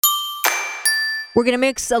We're going to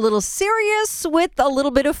mix a little serious with a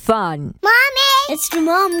little bit of fun. Mommy! It's the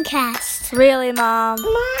Momcast. Really, Mom?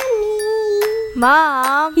 Mommy!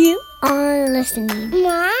 Mom? You are listening.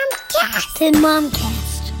 Momcast. The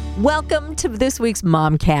Momcast. Welcome to this week's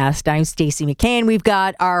Momcast. I'm Stacey McCain. We've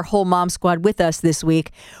got our whole mom squad with us this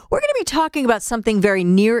week. We're going to be talking about something very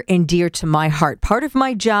near and dear to my heart. Part of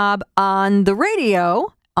my job on the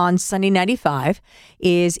radio on Sunday 95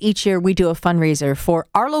 is each year we do a fundraiser for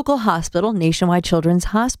our local hospital, Nationwide Children's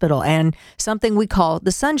Hospital, and something we call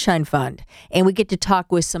the Sunshine Fund. And we get to talk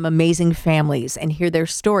with some amazing families and hear their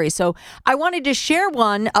stories. So I wanted to share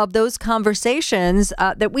one of those conversations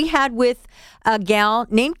that we had with a gal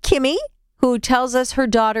named Kimmy, who tells us her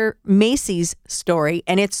daughter Macy's story,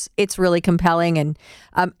 and it's really compelling. And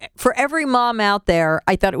for every mom out there,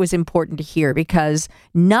 I thought it was important to hear because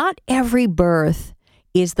not every birth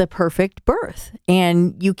is the perfect birth.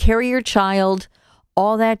 And you carry your child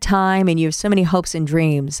all that time and you have so many hopes and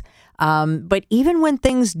dreams. But even when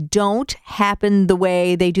things don't happen the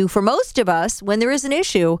way they do for most of us, when there is an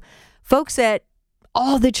issue, folks at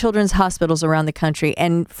all the children's hospitals around the country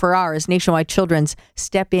and for ours, Nationwide Children's,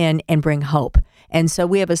 step in and bring hope. And so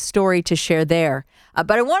we have a story to share there.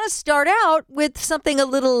 But I want to start out with something a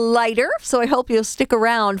little lighter. So I hope you'll stick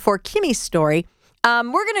around for Kimmy's story. We're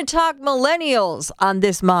going to talk millennials on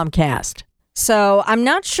this Momcast. So I'm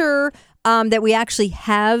not sure that we actually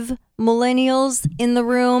have millennials in the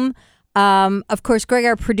room. Of course, Greg,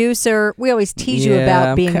 our producer, we always tease you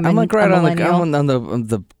about being I'm like right a on millennial. on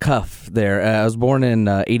the cuff there. I was born in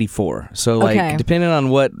 84. So like depending on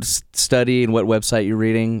what study and what website you're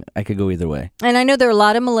reading, I could go either way. And I know there are a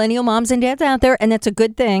lot of millennial moms and dads out there, and that's a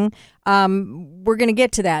good thing. We're going to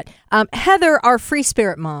get to that. Heather, our free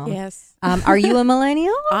spirit mom. Yes. Are you a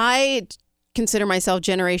millennial? I consider myself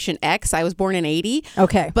Generation X. I was born in 80.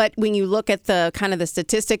 Okay. But when you look at the kind of the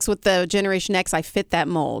statistics with the Generation X, I fit that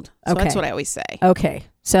mold. So Okay. that's what I always say. Okay.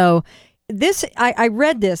 So this, I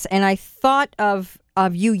read this and I thought of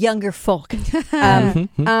you younger folk.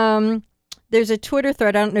 There's a Twitter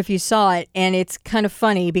thread, I don't know if you saw it, and it's kind of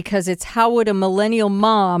funny because it's how would a millennial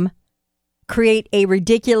mom create a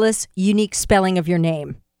ridiculous, unique spelling of your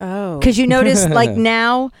name? Oh. Because you notice like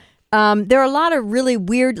now, there are a lot of really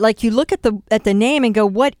weird, like you look at the name and go,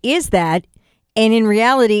 what is that? And in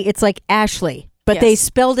reality, it's like Ashley. But they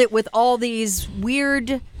spelled it with all these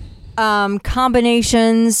weird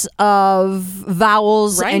combinations of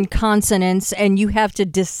vowels and consonants, and you have to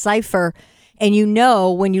decipher. And you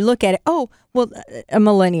know when you look at it, oh, well, a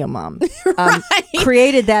millennial mom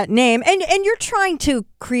created that name. And you're trying to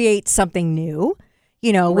create something new,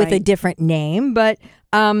 with a different name. But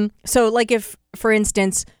so like if, for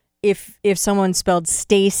instance, if someone spelled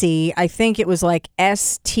Stacy, I think it was like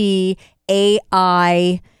STAICEIGH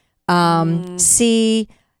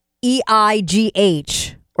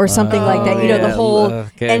or something like that. The whole,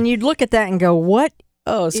 and you'd look at that and go, what?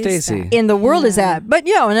 Oh, Stacy. In the world is that? But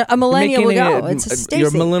a millennial will go, it's a Stacy. You're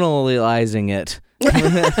millennializing it. Say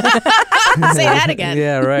that again.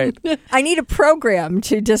 Yeah, right. I need a program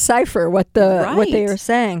to decipher what they are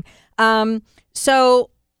saying. So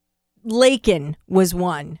Lakin was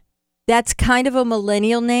one. That's kind of a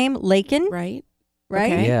millennial name, Lakin. Right.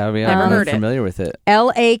 Okay. Yeah, I mean, Never I'm heard it. familiar with it.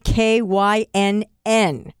 Lakynn.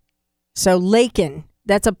 So Lakin.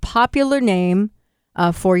 That's a popular name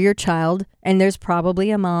for your child, and there's probably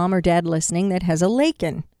a mom or dad listening that has a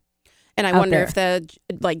Lakin. And I wonder if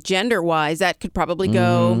like gender-wise, that could probably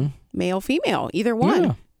go male, female, either one.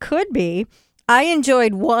 Yeah. Could be. I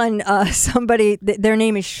enjoyed one, somebody, their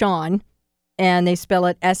name is Sean, and they spell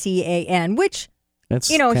it SEAN, which, That's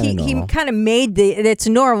he normal. kind of made it's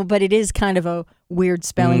normal, but it is kind of a weird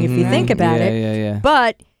spelling if you think about it. Yeah.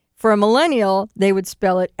 But for a millennial, they would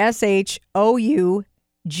spell it SHOUGHNN.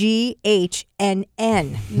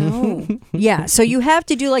 No. Yeah, so you have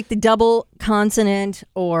to do like the double consonant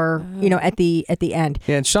or, at the end.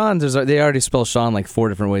 Yeah, and Sean, they already spell Sean like 4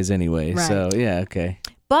 different ways anyway. Right. So, yeah, okay.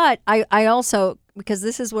 But I also, because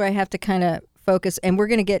this is where I have to kind of focus, and we're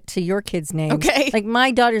going to get to your kids' names. Okay. Like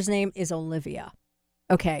my daughter's name is Olivia.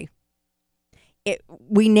 Okay.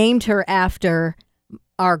 We named her after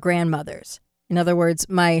our grandmothers. In other words,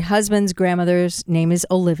 my husband's grandmother's name is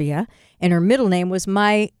Olivia, and her middle name was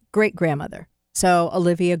my great-grandmother. So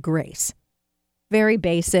Olivia Grace. Very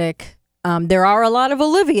basic. There are a lot of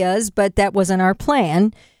Olivias, but that wasn't our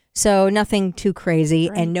plan. So nothing too crazy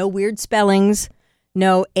and no weird spellings.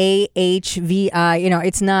 No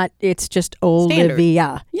AHVI. It's just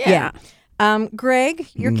Olivia. Yeah. Greg,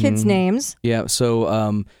 your kids' names. Yeah,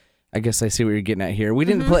 so I guess I see what you're getting at here. We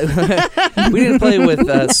didn't play. We didn't play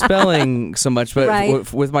with spelling so much, but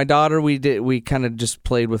Right. with my daughter, we did. We kind of just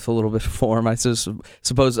played with a little bit of form. I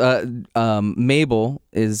suppose Mabel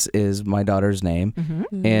is my daughter's name,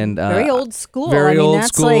 and Very old school. Very old that's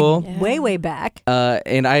school. like way back.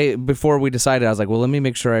 And before we decided, I was like, well, let me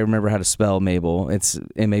make sure I remember how to spell Mabel. It's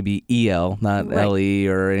M-A-B-E-L, not Right. L-E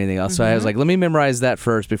or anything else. So I was like, let me memorize that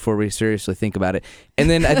first before we seriously think about it. And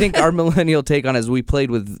then I think our millennial take on it is we played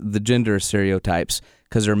with the gender stereotypes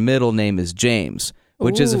because her middle name is James,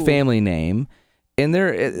 which is a Ooh. family name. And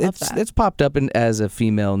it's popped up as a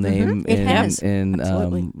female name It has.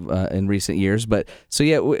 in recent years. But so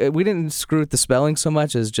yeah, we didn't screw with the spelling so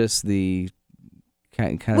much as just the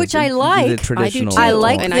kind of Which I like. the I do traditional. too. I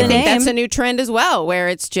like and the I think that's name. a new trend as well, where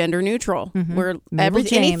it's gender neutral, where Mabel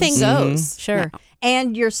James. anything goes. Sure. now.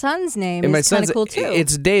 And your son's name And my is kind son's of cool too.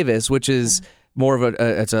 It's Davis, which is more of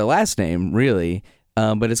it's a last name really,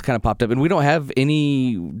 but it's kind of popped up. And we don't have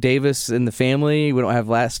any Davis in the family. We don't have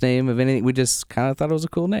last name of anything. We just kind of thought it was a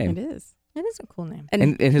cool name. It is. It is a cool name.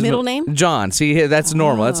 And his middle name? John. See, that's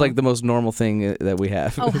normal. That's Oh. like the most normal thing that we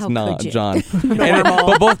have. Oh, It's how not could you? John.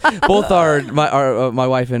 But both my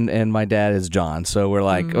wife and my dad is John. So we're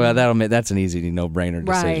like, well, that's an easy no-brainer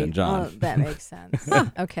decision, Right. John. Oh, that makes sense.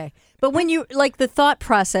 Okay. But when you, like the thought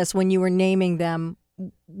process when you were naming them,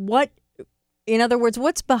 in other words,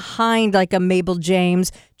 what's behind like a Mabel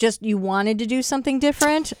James? Just you wanted to do something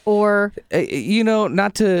different, or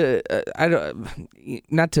Not to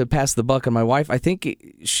pass the buck on my wife. I think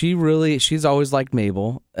she's always liked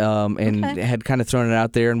Mabel, and Okay. had kind of thrown it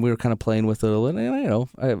out there, and we were kind of playing with it a little. You know,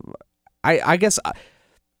 I guess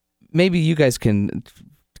maybe you guys can.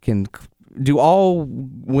 Do all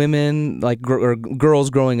women or girls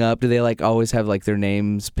growing up? Do they like always have like their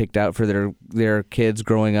names picked out for their kids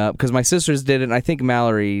growing up? Because my sisters did it, and I think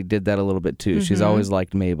Mallory did that a little bit too. She's always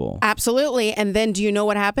liked Mabel. Absolutely. And then do you know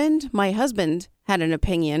what happened? My husband had an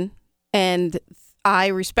opinion, and I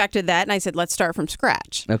respected that, and I said, let's start from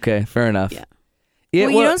scratch. Okay, fair enough. Yeah. Yeah.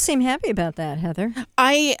 well, you don't seem happy about that, Heather.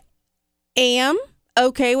 I am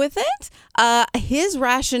okay with it. His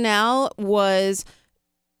rationale was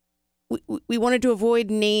we wanted to avoid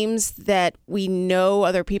names that we know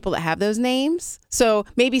other people that have those names. So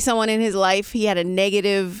maybe someone in his life, he had a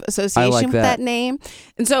negative association with that name.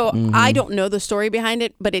 And so I don't know the story behind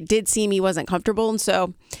it, but it did seem he wasn't comfortable. And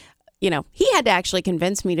so, he had to actually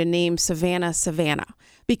convince me to name Savannah,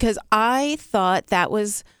 because I thought that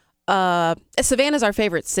was... Savannah's our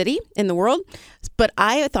favorite city in the world, but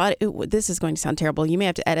I thought this is going to sound terrible. You may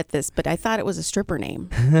have to edit this, but I thought it was a stripper name.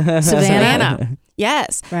 Savannah.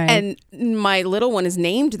 Yes. Right. And my little one is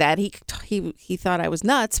named that. He thought I was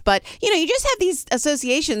nuts, but you just have these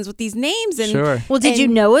associations with these names. And Sure. Well, did you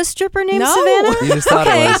know a stripper named No. Savannah? You just thought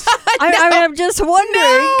it was. I'm just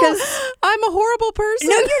wondering because I'm a horrible person.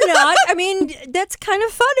 no, you're not. I mean, that's kind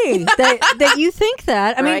of funny that you think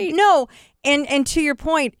that. I mean, Right. no. And to your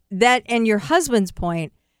point, that and your husband's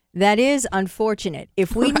point, that is unfortunate.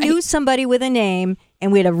 If we knew somebody with a name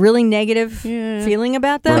and we had a really negative feeling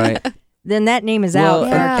about them, Right. then that name is Well, out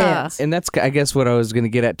for our kids. And that's, I guess, what I was going to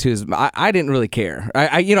get at too. Is I didn't really care.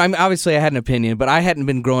 Obviously I had an opinion, but I hadn't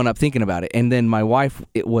been growing up thinking about it. And then my wife,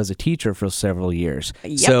 was a teacher for several years.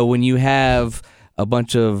 Yep. So when you have a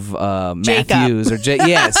bunch of Matthews or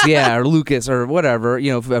or Lucas or whatever,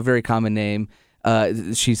 a very common name.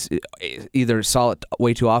 She's either saw it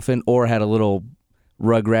way too often or had a little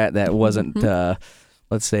rugrat that wasn't,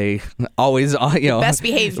 let's say, always, Best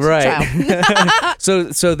behaved right. child.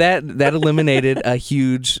 So that eliminated a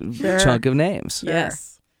huge chunk of names.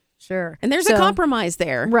 Yes. Sure. And there's a compromise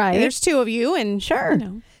there. Right. And there's two of you, and Sure.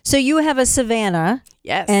 So you have a Savannah.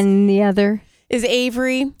 Yes. And the other? Is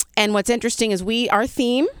Avery. And what's interesting is our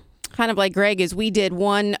theme, kind of like Greg, is we did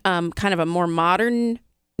one kind of a more modern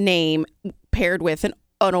name paired with an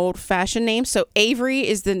old-fashioned name. So Avery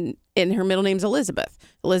is and her middle name's Elizabeth.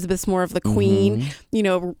 Elizabeth's more of the queen,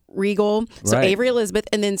 regal. So Right. Avery Elizabeth.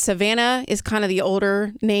 And then Savannah is kind of the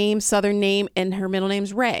older name, southern name, and her middle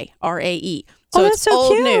name's Ray, R-A-E. So Oh, it's that's so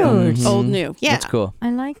old cute. new. Old new. Yeah. That's cool.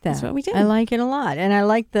 I like that. That's what we did. I like it a lot. And I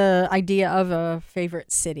like the idea of a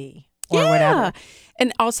favorite city or whatever.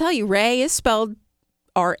 And I'll tell you, Ray is spelled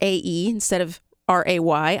R-A-E instead of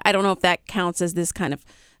R-A-Y. I don't know if that counts as this kind of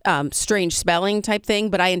strange spelling type thing,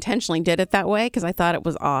 but I intentionally did it that way because I thought it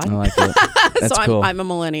was odd. I like it. That's so cool. I'm a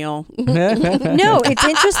millennial. No, it's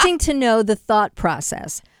interesting to know the thought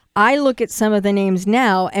process. I look at some of the names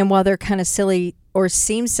now, and while they're kind of silly or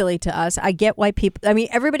seem silly to us, I get why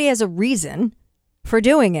everybody has a reason for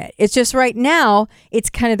doing it. It's just right now, it's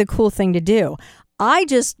kind of the cool thing to do. I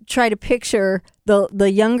just try to picture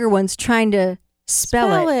the younger ones trying to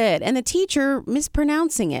spell it. And the teacher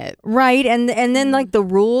mispronouncing it. Right, and then like the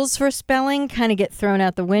rules for spelling kind of get thrown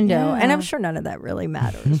out the window, and Yeah. I'm sure none of that really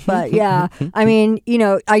matters. But yeah, I mean,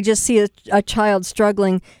 I just see a child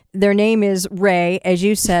struggling. Their name is Ray, as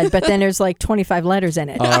you said, but then there's like 25 letters in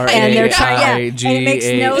it, and they're trying, and it makes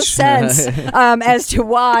no sense as to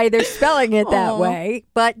why they're spelling it that way.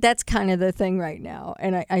 But that's kind of the thing right now,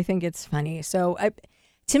 and I think it's funny. So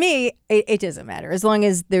to me, it doesn't matter as long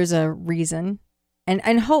as there's a reason.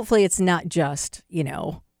 And hopefully it's not just,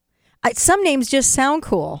 some names just sound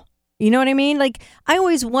cool. You know what I mean? Like, I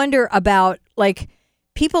always wonder about, like,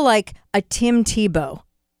 people like a Tim Tebow.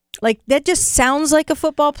 Like, that just sounds like a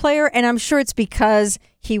football player, and I'm sure it's because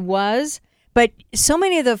he was. But so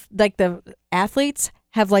many of the athletes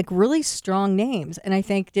have, like, really strong names. And I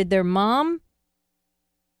think, did their mom?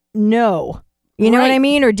 No. You know what I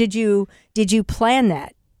mean? Or did you plan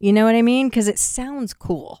that? You know what I mean? Because it sounds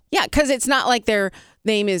cool. Yeah, because it's not like their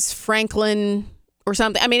name is Franklin or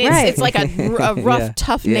something. I mean, it's like a rough,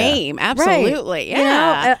 tough name. Absolutely. Right.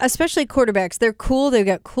 Yeah. Especially quarterbacks. They're cool. They've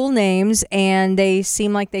got cool names, and they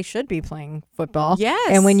seem like they should be playing football. Yes.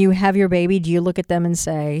 And when you have your baby, do you look at them and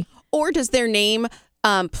say... Or does their name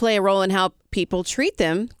play a role in how people treat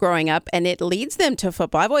them growing up, and it leads them to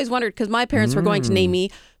football? I've always wondered, because my parents were going to name me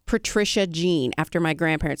Patricia Jean after my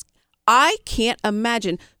grandparents. I can't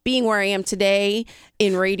imagine being where I am today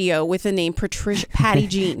in radio with the name Patty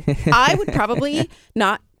Jean. I would probably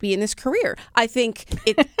not be in this career. I think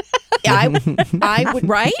I would,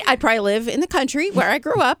 right? I'd probably live in the country where I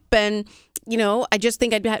grew up, and I just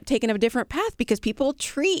think I'd have taken a different path because people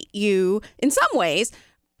treat you in some ways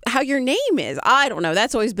how your name is. I don't know.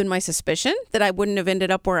 That's always been my suspicion, that I wouldn't have ended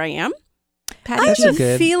up where I am. I have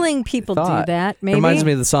a feeling people do that. Maybe. Reminds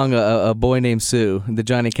me of the song "A Boy Named Sue," the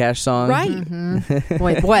Johnny Cash song. Right. Mm-hmm.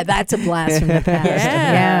 Boy, that's a blast from the past.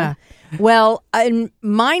 Yeah. Well,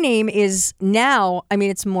 my name is now,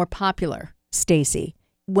 it's more popular, Stacy.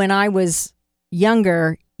 When I was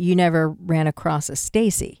younger, you never ran across a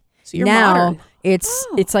Stacy. So you're now, modern.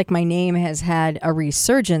 It's like my name has had a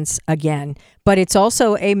resurgence again, but it's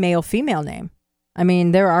also a male-female name.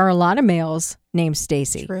 There are a lot of males named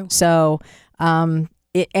Stacy. True. So,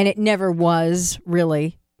 it never was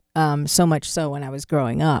really so much so when I was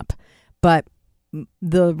growing up. But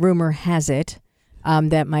the rumor has it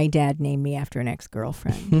that my dad named me after an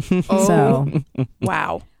ex-girlfriend. So,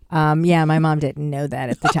 wow. Yeah, my mom didn't know that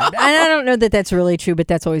at the time. And I don't know that that's really true, but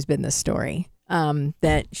that's always been the story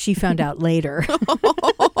that she found out later.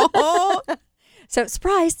 So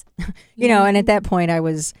surprise, and at that point I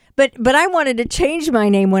was, but I wanted to change my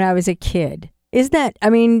name when I was a kid.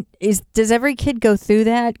 Does every kid go through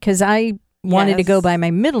that? Because I wanted to go by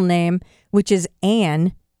my middle name, which is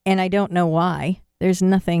Anne, and I don't know why. There's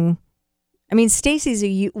nothing.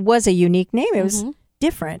 Stacy's was a unique name. It was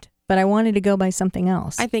different, but I wanted to go by something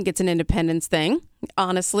else. I think it's an independence thing,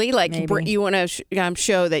 honestly. Like, you want to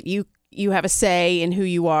show that you have a say in who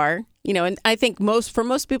you are, and I think for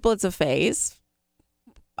most people it's a phase.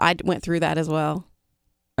 I went through that as well.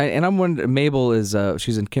 And I'm wondering, Mabel is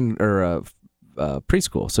she's in preschool,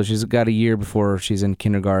 so she's got a year before she's in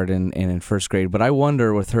kindergarten and in first grade. But I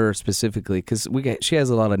wonder with her specifically, because she has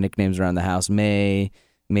a lot of nicknames around the house. May,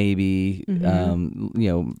 maybe,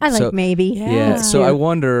 I like maybe. Yeah. So I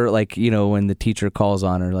wonder, when the teacher calls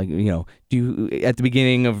on her, do you, at the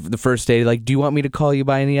beginning of the first day, do you want me to call you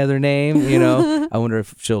by any other name? I wonder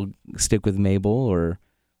if she'll stick with Mabel or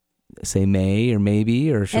say May or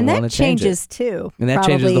maybe, or she'll want to change it. And that changes too. And that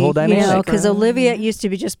changes the whole dynamic. Because Olivia used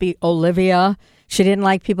to just be Olivia. She didn't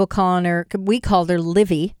like people calling her, we called her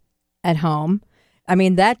Livy at home.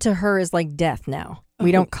 That to her is like death now.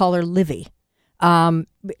 We don't call her Livy.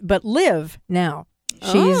 But Liv now,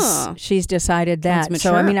 she's decided that.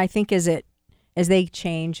 So, I think as they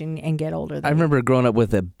change and get older. I remember growing up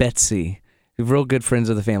with a Betsy, real good friends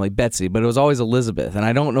of the family, Betsy, but it was always Elizabeth. And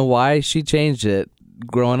I don't know why she changed it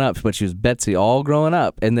growing up, but she was Betsy all growing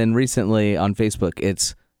up. And then recently on Facebook,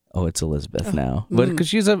 it's Elizabeth now. But because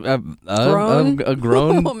she's a grown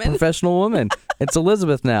professional woman. It's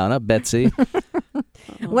Elizabeth now, not Betsy.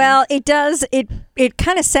 Well, it does. It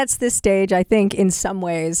kind of sets the stage, I think, in some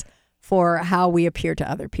ways for how we appear to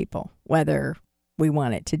other people, whether we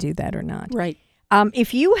want it to do that or not. Right.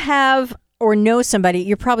 If you have or know somebody,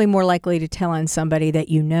 you're probably more likely to tell on somebody that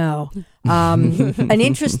you know. An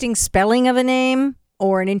interesting spelling of a name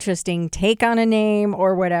or an interesting take on a name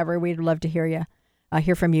or whatever, we'd love to hear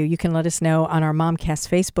from you. You can let us know on our Momcast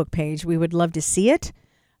Facebook page. We would love to see it.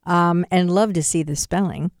 And love to see the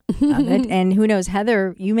spelling of it. And who knows,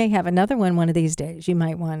 Heather, you may have another one of these days. You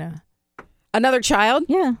might want to. Another child?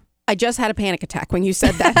 Yeah. I just had a panic attack when you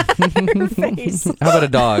said that. Your face. How about a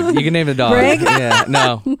dog? You can name the dog. Greg? Yeah.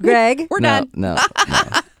 No. Greg? We're no, done. No.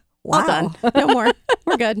 All done. No more.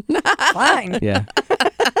 We're good. Fine. Yeah.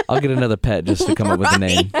 I'll get another pet just to come up with a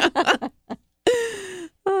name.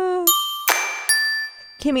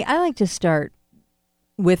 Kimmy, I like to start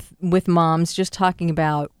with moms just talking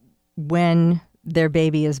about when their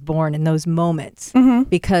baby is born and those moments,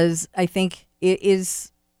 because I think it is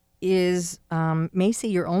Macy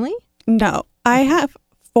your only? No, I have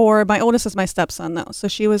 4. My oldest is my stepson though, so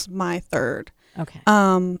she was my third. Okay.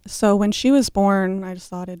 So when she was born, I just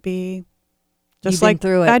thought it'd be just You've been like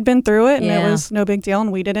through it. I'd been through it, and Yeah. it was no big deal.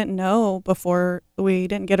 And we didn't know before we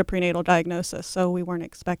didn't get a prenatal diagnosis, so we weren't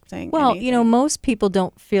expecting. Well, anything. most people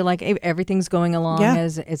don't feel like everything's going along Yeah.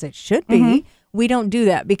 as it should be. We don't do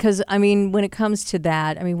that because, when it comes to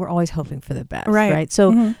that, we're always hoping for the best, right?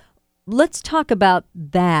 So let's talk about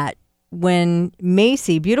that when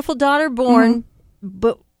Macy, beautiful daughter born,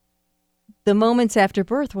 but the moments after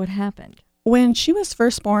birth, what happened? When she was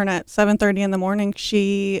first born at 7:30 in the morning,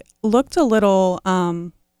 she looked a little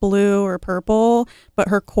blue or purple, but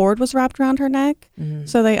her cord was wrapped around her neck.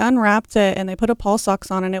 So they unwrapped it and they put a pulse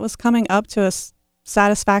ox on, and it was coming up to a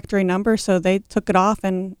satisfactory number. So they took it off,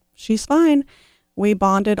 and she's fine. We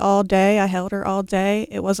bonded all day. I held her all day.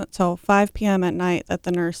 It wasn't till 5 p.m. at night that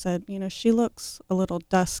the nurse said, she looks a little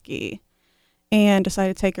dusky, and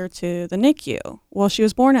decided to take her to the NICU. Well, she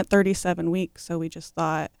was born at 37 weeks, so we just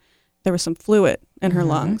thought there was some fluid in her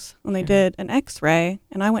lungs. And they did an x-ray,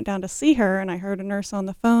 and I went down to see her, and I heard a nurse on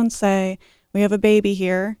the phone say, "We have a baby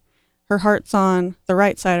here. Her heart's on the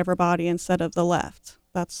right side of her body instead of the left."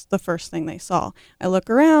 That's the first thing they saw. I look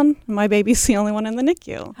around, and my baby's the only one in the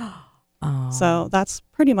NICU. So that's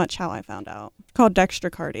pretty much how I found out. It's called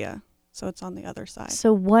dextrocardia, so it's on the other side.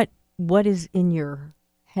 So what is in your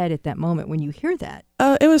head at that moment when you hear that?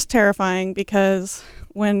 It was terrifying because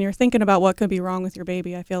when you're thinking about what could be wrong with your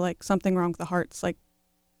baby, I feel like something wrong with the heart's like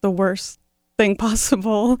the worst thing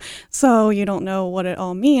possible. So you don't know what it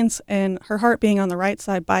all means. And her heart being on the right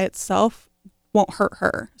side by itself won't hurt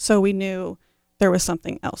her. So we knew there was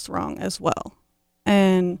something else wrong as well.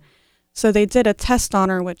 And so they did a test on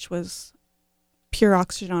her, which was pure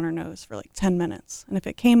oxygen on her nose for like 10 minutes. And if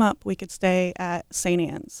it came up, we could stay at St.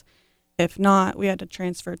 Anne's. If not, we had to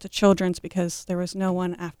transfer to Children's because there was no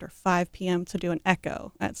one after 5 p.m. to do an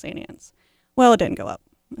echo at St. Anne's. Well, it didn't go up.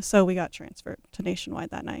 So we got transferred to Nationwide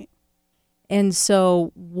that night. And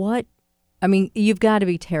so you've got to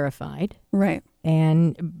be terrified. Right.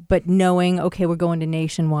 But knowing, okay, we're going to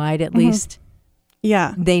Nationwide, at least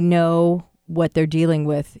Yeah. they know what they're dealing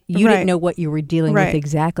with. You Right. didn't know what you were dealing with Right.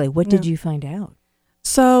 exactly. What did you find out?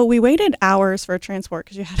 So we waited hours for a transport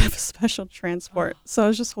because you had to have a special transport. So I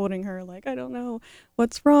was just holding her like, I don't know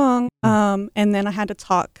what's wrong. And then I had to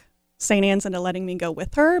talk St. Anne's into letting me go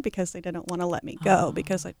with her because they didn't want to let me go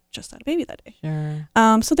because I just had a baby that day.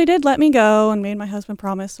 Sure. So they did let me go and made my husband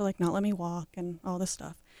promise to not let me walk and all this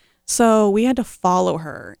stuff. So we had to follow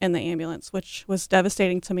her in the ambulance, which was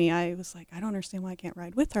devastating to me. I was like, I don't understand why I can't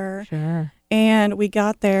ride with her. Sure. And we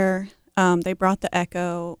got there. They brought the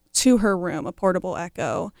echo to her room, a portable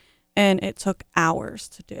echo, and it took hours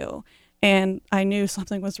to do. And I knew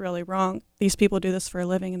something was really wrong. These people do this for a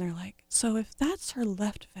living, and they're like, so if that's her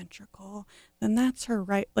left ventricle, then that's her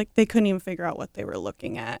right. They couldn't even figure out what they were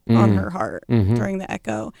looking at on her heart during the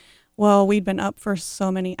echo. Well, we'd been up for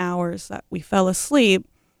so many hours that we fell asleep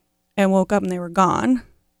and woke up and they were gone.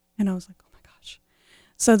 And I was like, oh my gosh.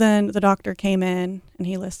 So then the doctor came in and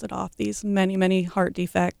he listed off these many, many heart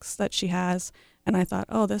defects that she has. And I thought,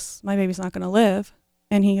 my baby's not going to live.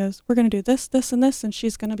 And he goes, we're going to do this, this, and this, and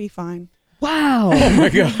she's going to be fine. Wow. Oh my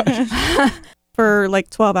gosh. For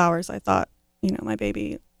 12 hours, I thought, my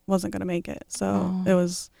baby wasn't going to make it. So it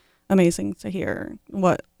was amazing to hear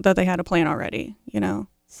that they had a plan already,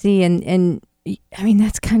 See, and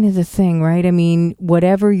that's kind of the thing, right?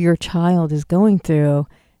 Whatever your child is going through,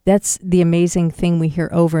 that's the amazing thing we hear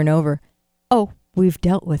over and over. Oh, we've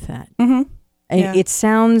dealt with that. Mm-hmm. And it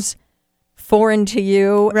sounds foreign to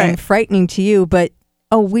you and frightening to you, but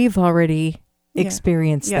we've already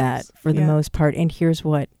experienced that for the most part. And here's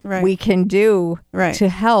what we can do to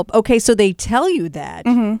help. Okay, so they tell you that.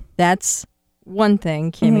 Mm-hmm. That's one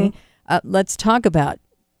thing, Kimmy. Let's talk about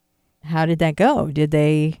how did that go? Did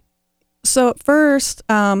they... So at first,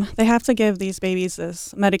 they have to give these babies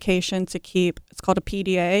this medication to keep, it's called a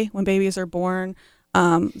PDA. When babies are born,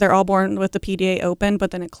 they're all born with the PDA open,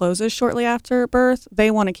 but then it closes shortly after birth.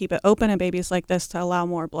 They want to keep it open in babies like this to allow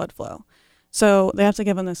more blood flow. So they have to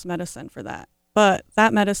give them this medicine for that. But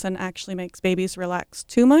that medicine actually makes babies relax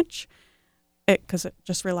too much because it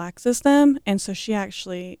just relaxes them. And so she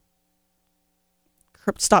actually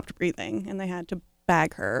stopped breathing, and they had to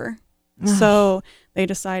bag her. So they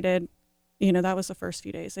decided, that was the first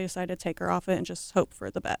few days. They decided to take her off it and just hope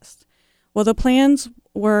for the best. Well, the plans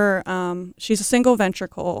were, she's a single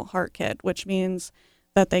ventricle heart kit, which means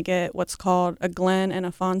that they get what's called a Glenn and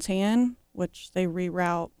a Fontan, which they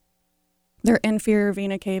reroute their inferior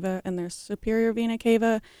vena cava and their superior vena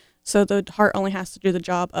cava. So the heart only has to do the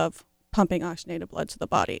job of pumping oxygenated blood to the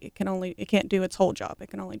body. It can't do its whole job. It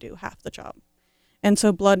can only do half the job. And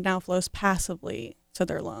so blood now flows passively to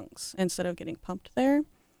their lungs instead of getting pumped there.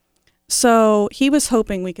 So he was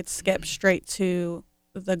hoping we could skip straight to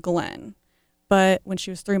the Glenn. But when she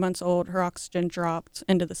was 3 months old, her oxygen dropped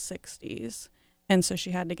into the 60s. And so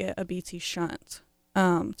she had to get a BT shunt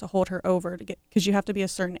to hold her over because you have to be a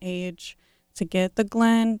certain age to get the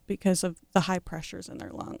Glenn because of the high pressures in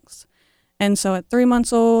their lungs. And so at 3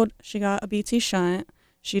 months old, she got a BT shunt.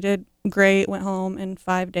 She did great, went home in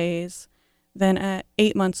 5 days. Then at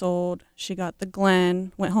 8 months old, she got the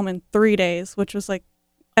Glenn, went home in 3 days, which was like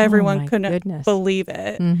everyone couldn't believe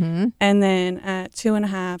it. Mm-hmm. And then at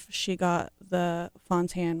 2.5, she got the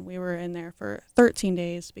Fontan. We were in there for 13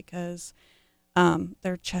 days because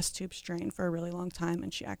their chest tube strained for a really long time.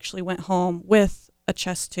 And she actually went home with a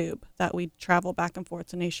chest tube that we traveled back and forth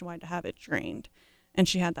to Nationwide to have it drained. And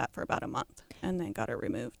she had that for about a month and then got it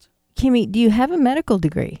removed. Kimmy, do you have a medical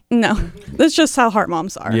degree? No, that's just how heart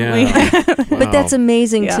moms are. Yeah. But that's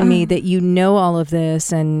amazing Yeah. to me that you know all of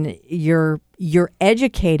this and you're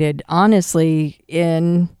educated, honestly,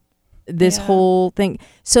 in this Yeah. whole thing.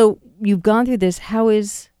 So you've gone through this. How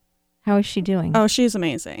is she doing? Oh, she's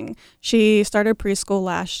amazing. She started preschool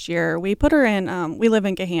last year. We put her in, we live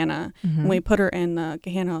in Gahanna, and we put her in the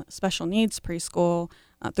Gahanna Special Needs Preschool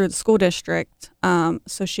through the school district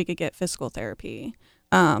so she could get physical therapy.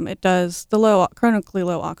 It does, chronically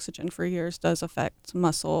low oxygen for years does affect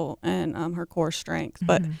muscle and her core strength,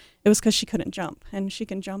 but it was because she couldn't jump, and she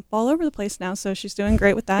can jump all over the place now, so she's doing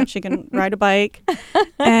great with that. She can ride a bike,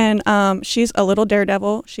 and she's a little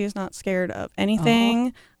daredevil. She is not scared of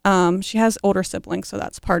anything. She has older siblings, so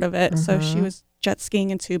that's part of it. So she was jet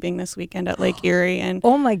skiing and tubing this weekend at Lake Erie, and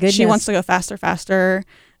Oh my goodness. she wants to go faster.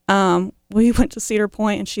 We went to Cedar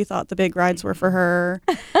Point, and she thought the big rides were for her.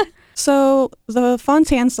 So the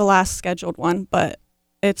Fontan's the last scheduled one, but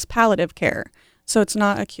it's palliative care. So it's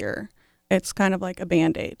not a cure. It's kind of like a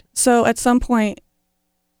Band-Aid. So at some point,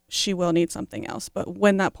 she will need something else. But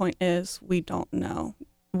when that point is, we don't know.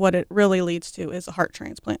 What it really leads to is a heart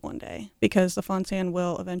transplant one day because the Fontan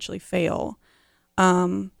will eventually fail.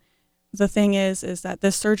 The thing is that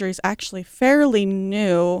this surgery is actually fairly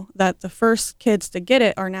new, that the first kids to get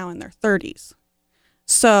it are now in their 30s.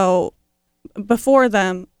 So before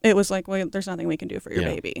them, it was like, well, there's nothing we can do for your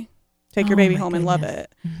baby. Take your baby home and love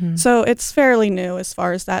it. So it's fairly new as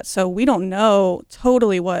far as that. So we don't know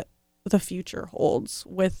totally what the future holds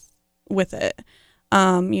with it.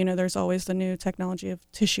 There's always the new technology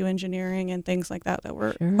of tissue engineering and things like that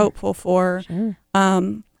we're hopeful for. Sure.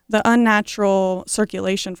 The unnatural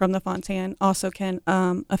circulation from the Fontan also can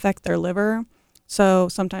affect their liver. So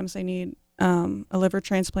sometimes they need a liver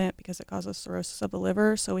transplant because it causes cirrhosis of the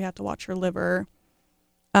liver. So we have to watch her liver.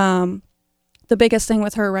 The biggest thing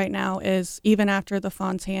with her right now is even after the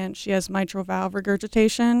Fontan, she has mitral valve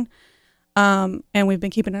regurgitation. And we've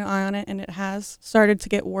been keeping an eye on it, and it has started to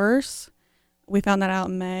get worse. We found that out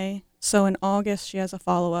in May. So in August, she has a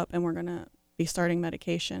follow-up, and we're going to be starting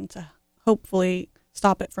medication to hopefully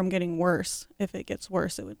stop it from getting worse. If it gets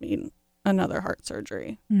worse, it would mean another heart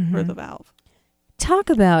surgery for the valve. Talk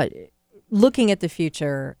about looking at the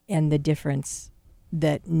future and the difference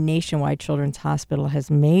that Nationwide Children's Hospital has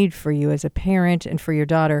made for you as a parent and for your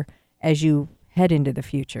daughter as you head into the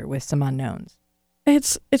future with some unknowns.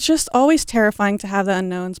 It's just always terrifying to have the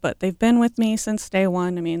unknowns, but they've been with me since day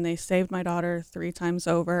one. I mean, they saved my daughter 3 times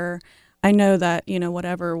over. I know that,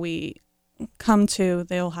 whatever we come to,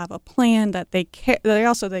 they'll have a plan, that they care.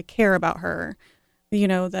 They care about her.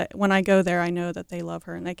 That when I go there, I know that they love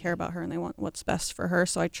her and they care about her and they want what's best for her.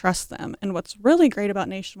 So I trust them. And what's really great about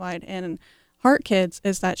Nationwide and Heart Kids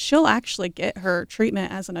is that she'll actually get her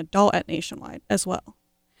treatment as an adult at Nationwide as well,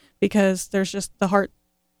 because there's just the heart.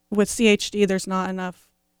 With CHD, there's not enough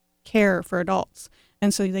care for adults.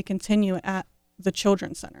 And so they continue at the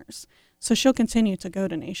children's centers. So she'll continue to go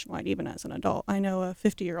to Nationwide even as an adult. I know a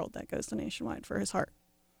 50-year-old that goes to Nationwide for his heart.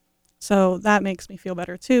 So that makes me feel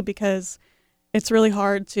better too, because it's really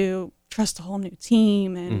hard to trust a whole new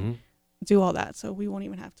team and do all that. So we won't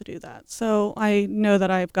even have to do that. So I know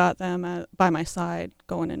that I've got them by my side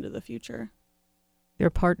going into the future. They're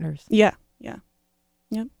partners. Yeah.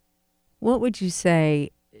 Yep. What would you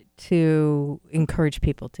say to encourage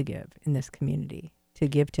people to give in this community to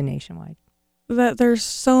give to Nationwide? That there's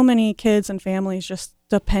so many kids and families just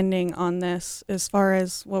depending on this as far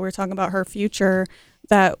as what we're talking about her future,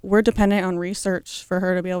 that we're dependent on research for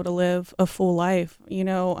her to be able to live a full life. You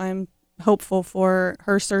know, I'm hopeful for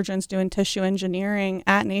her surgeons doing tissue engineering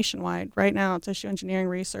at Nationwide. Right now, tissue engineering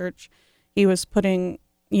research, he was putting,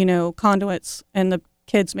 you know, conduits and the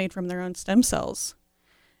kids made from their own stem cells.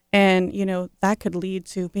 And, you know, that could lead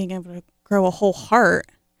to being able to grow a whole heart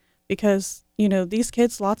because, you know, these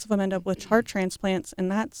kids, lots of them end up with heart transplants,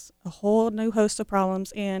 and that's a whole new host of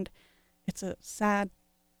problems. And it's a sad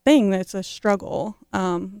thing. It's a struggle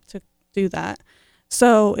to do that.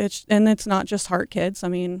 So it's not just heart kids. I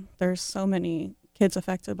mean, there's so many kids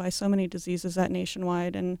affected by so many diseases at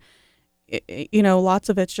Nationwide, and you know, lots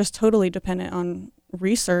of it's just totally dependent on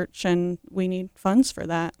research, and we need funds for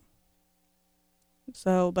that.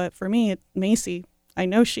 So, but for me, Macy, I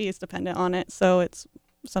know she is dependent on it, so it's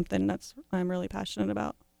something I'm really passionate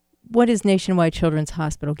about. What has Nationwide Children's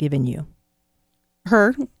Hospital given you?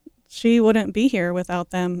 She wouldn't be here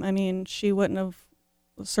without them. I mean, she wouldn't have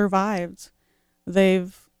survived.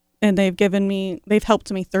 They've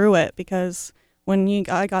helped me through it, because when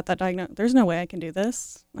I got that diagnosis, there's no way I can do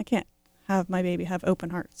this. I can't have my baby have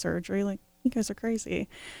open heart surgery. Like, you guys are crazy.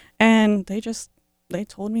 And they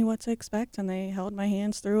told me what to expect, and they held my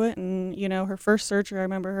hands through it. And, you know, her first surgery, I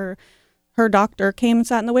remember her doctor came and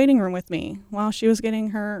sat in the waiting room with me while she was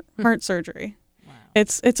getting her heart surgery. Wow.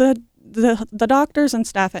 The doctors and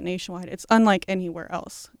staff at Nationwide, it's unlike anywhere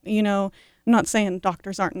else. You know, I'm not saying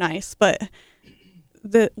doctors aren't nice, but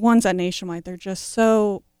the ones at Nationwide, they're just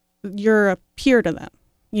so, you're a peer to them.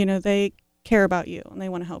 You know, they care about you and they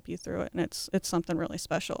want to help you through it. And it's something really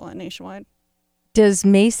special at Nationwide. Does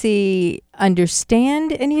Macy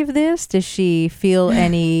understand any of this? Does she feel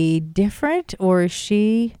any different, or is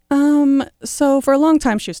she? So for a long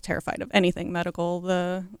time, she was terrified of anything medical,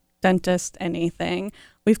 the dentist, anything.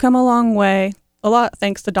 We've come a long way, a lot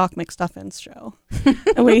thanks to Doc McStuffins' show.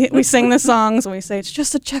 we sing the songs and we say, it's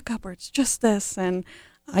just a checkup, or it's just this. And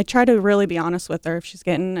I try to really be honest with her. If she's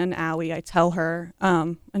getting an owie, I tell her,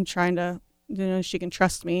 and trying to, you know, she can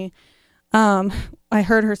trust me. I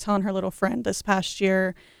heard her telling her little friend this past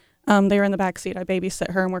year, they were in the back seat. I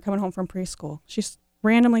babysit her and we're coming home from preschool. She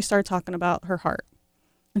randomly started talking about her heart.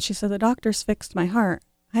 And she said, the doctors fixed my heart.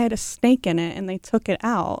 I had a snake in it and they took it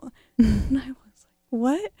out. And I was like,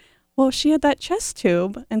 what? Well, she had that chest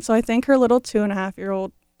tube. And so I think her little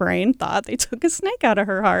 2.5-year-old brain thought they took a snake out of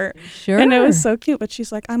her heart. Sure. And it was so cute. But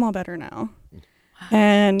she's like, I'm all better now.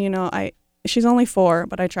 And, you know, she's only 4,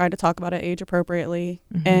 but I try to talk about it age appropriately.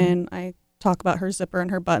 Mm-hmm. And I talk about her zipper and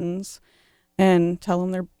her buttons and tell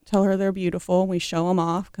her they're beautiful. We show them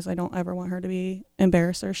off because I don't ever want her to be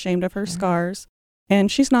embarrassed or ashamed of her scars. And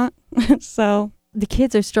she's not. So the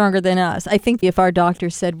kids are stronger than us. I think if our doctor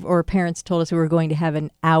said, or parents told us we were going to have an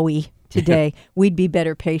owie today, we'd be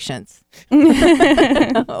better patients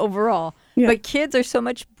overall. Yeah. But kids are so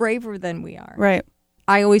much braver than we are. Right.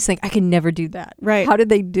 I always think I can never do that. Right. How did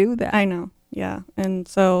they do that? I know. Yeah. And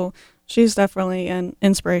so she's definitely an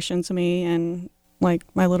inspiration to me and like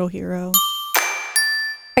my little hero.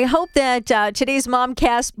 I hope that today's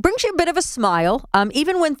Momcast brings you a bit of a smile.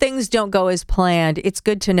 Even when things don't go as planned, it's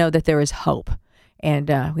good to know that there is hope.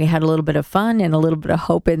 And we had a little bit of fun and a little bit of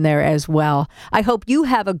hope in there as well. I hope you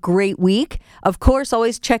have a great week. Of course,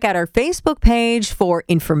 always check out our Facebook page for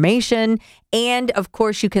information. And of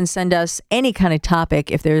course, you can send us any kind of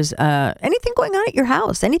topic if there's anything going on at your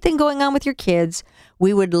house, anything going on with your kids.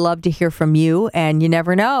 We would love to hear from you. And you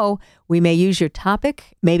never know, we may use your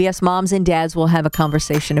topic. Maybe us moms and dads will have a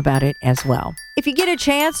conversation about it as well. If you get a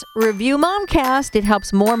chance, review Momcast. It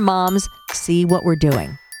helps more moms see what we're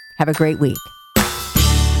doing. Have a great week.